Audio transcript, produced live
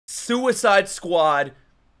Suicide Squad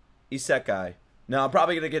Isekai. Now, I'm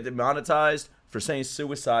probably going to get demonetized for saying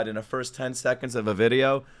suicide in the first 10 seconds of a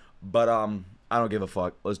video, but I don't give a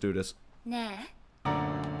fuck. Let's do this. She's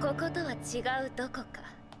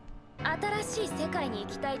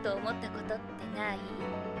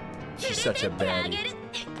such a baddie.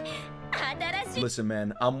 Listen,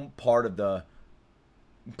 man, I'm part of the,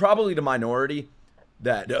 probably the minority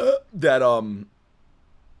that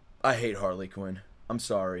I hate Harley Quinn. I'm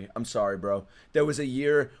sorry, bro. There was a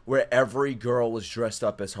year where every girl was dressed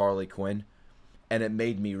up as Harley Quinn, and it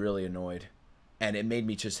made me really annoyed, and it made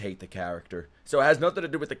me just hate the character. So it has nothing to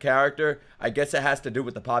do with the character. I guess it has to do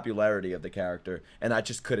with the popularity of the character, and I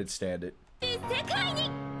just couldn't stand it.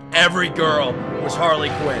 Every girl was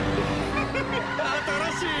Harley Quinn.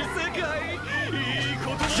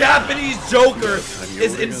 Japanese Joker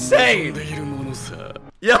is insane.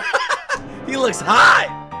 Yeah, he looks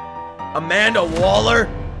hot. Amanda Waller.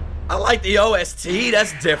 I like the OST.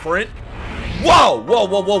 That's different. Whoa, whoa,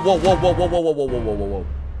 whoa, whoa, whoa, whoa, whoa, whoa, whoa, whoa, whoa, whoa, whoa,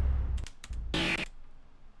 whoa.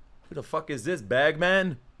 Who the fuck is this,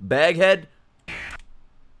 Bagman? Baghead?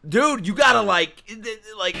 Dude, you gotta like,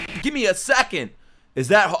 give me a second. Is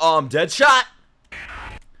that Deadshot?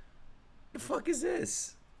 The fuck is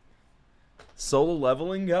this? Solo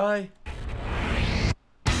leveling guy?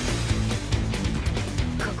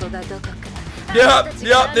 Yep,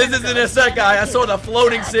 this is an Isekai. I saw the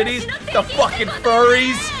floating cities, the fucking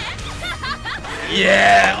furries.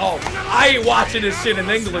 Yeah, oh, I ain't watching this shit in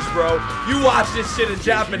English, bro. You watch this shit in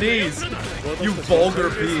Japanese. You vulgar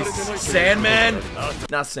piece. Sandman?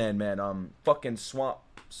 Not Sandman, fucking Swamp.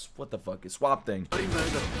 What the fuck is Swamp Thing?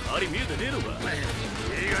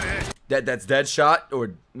 That's Deadshot?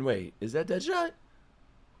 Or, wait, is that Deadshot?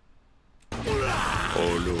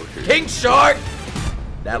 King Shark!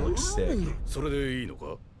 That looks sick.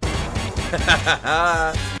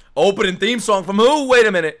 Opening theme song from who? Wait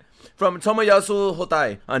a minute. From Tomoyasu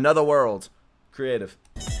Hotai, Another World. Creative.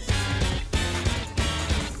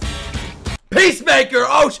 Peacemaker!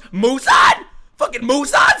 Oh, Musan? Fucking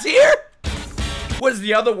Musan's here? What is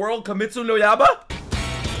the other world? Kimetsu no Yaiba?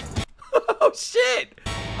 Oh shit!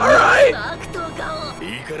 Alright!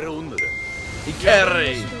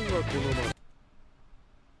 Ikari!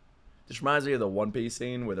 This reminds me of the One Piece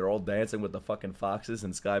scene where they're all dancing with the fucking foxes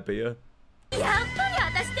in Skypiea.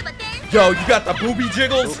 Yo, you got the booby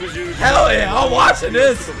jiggles? Hell yeah, I'm watching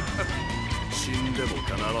this!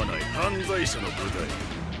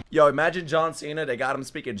 Yo, imagine John Cena, they got him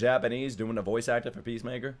speaking Japanese, doing the voice actor for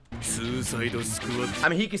Peacemaker. I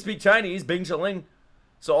mean, he can speak Chinese, Bing Chiling.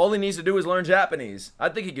 So all he needs to do is learn Japanese. I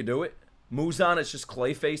think he could do it. Muzan is just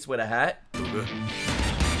Clayface with a hat.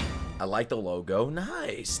 I like the logo.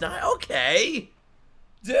 Nice. Okay.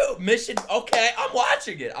 Dude, mission. Okay, I'm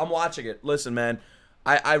watching it. I'm watching it. Listen, man.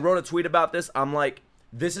 I wrote a tweet about this. I'm like,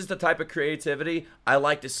 this is the type of creativity I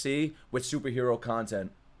like to see with superhero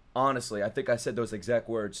content. Honestly, I think I said those exact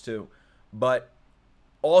words too. But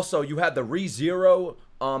also, you had the ReZero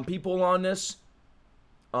people on this.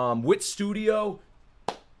 Wit Studio.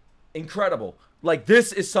 Incredible. Like,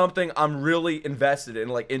 this is something I'm really invested in,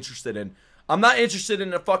 like, interested in. I'm not interested in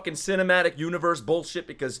the fucking cinematic universe bullshit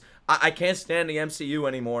because I can't stand the MCU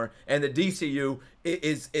anymore, and the DCU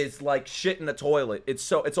is like shit in the toilet.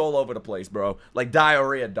 It's all over the place, bro. Like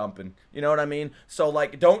diarrhea dumping. You know what I mean? So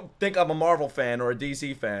like, don't think I'm a Marvel fan or a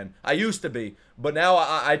DC fan. I used to be, but now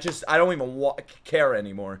I don't even care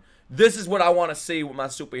anymore. This is what I want to see with my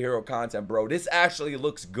superhero content, bro. This actually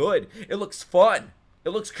looks good. It looks fun. It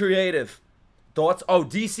looks creative. Thoughts? Oh,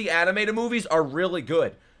 DC animated movies are really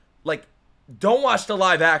good. Like, don't watch the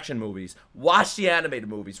live action movies. Watch the animated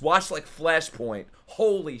movies. Watch like Flashpoint.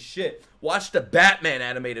 Holy shit. Watch the Batman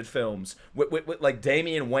animated films with like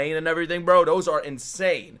Damian Wayne and everything, bro. Those are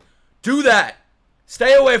insane. Do that.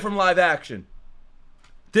 Stay away from live action.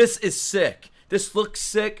 This is sick. This looks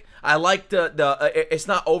sick. I like it's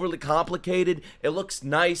not overly complicated. It looks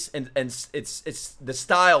nice, and it's the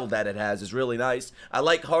style that it has is really nice. I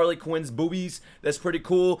like Harley Quinn's boobies. That's pretty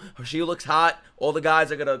cool. She looks hot. All the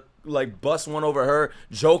guys are gonna like bust one over her.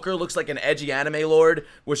 Joker looks like an edgy anime lord,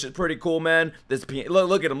 which is pretty cool, man.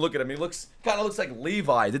 Look at him. Look at him. He kind of looks like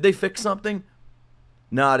Levi. Did they fix something?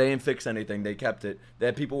 Nah, they didn't fix anything. They kept it.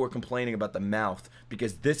 That people were complaining about the mouth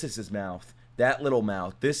because this is his mouth. That little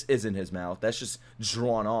mouth. This isn't his mouth. That's just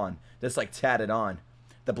drawn on. That's like tatted on.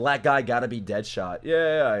 The black guy gotta be Deadshot.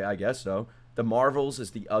 Yeah, I guess so. The Marvels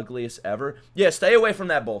is the ugliest ever. Yeah, stay away from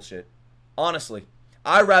that bullshit. Honestly.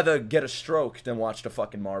 I'd rather get a stroke than watch the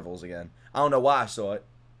fucking Marvels again. I don't know why I saw it.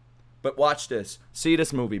 But watch this. See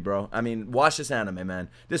this movie, bro. I mean, watch this anime, man.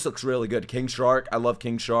 This looks really good. King Shark. I love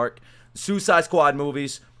King Shark. Suicide Squad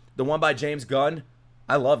movies. The one by James Gunn,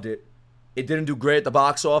 I loved it. It didn't do great at the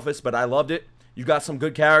box office, but I loved it. You got some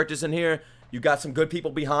good characters in here. You got some good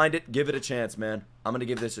people behind it. Give it a chance, man. I'm gonna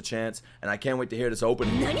give this a chance, and I can't wait to hear this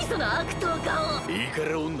opening.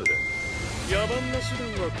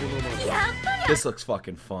 This looks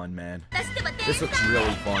fucking fun, man. This looks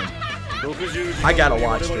really fun. I gotta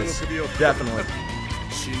watch this. Definitely.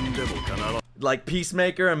 Like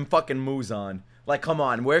Peacemaker and fucking Muzan. Like, come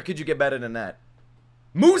on, where could you get better than that?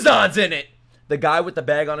 Muzan's in it! The guy with the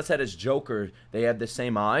bag on his head is Joker. They have the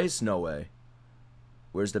same eyes? No way.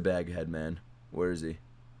 Where's the bag head, man? Where is he?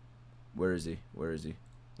 Where is he? Where is he?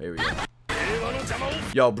 There we go.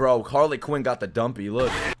 Yo, bro, Harley Quinn got the dumpy.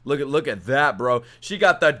 Look at that, bro. She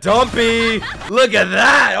got the dumpy. Look at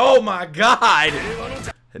that. Oh my god.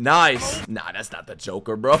 Nice. Nah, that's not the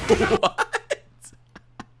Joker, bro. What?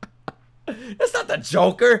 That's not the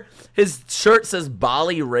Joker. His shirt says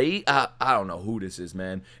Bali Ray. I don't know who this is,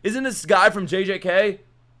 man. Isn't this guy from JJK?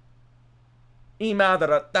 I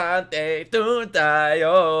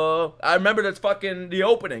remember that's fucking the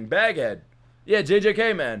opening. Baghead. Yeah,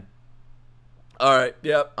 JJK, man. Alright,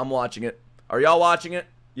 yep, I'm watching it. Are y'all watching it?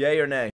 Yay or nay?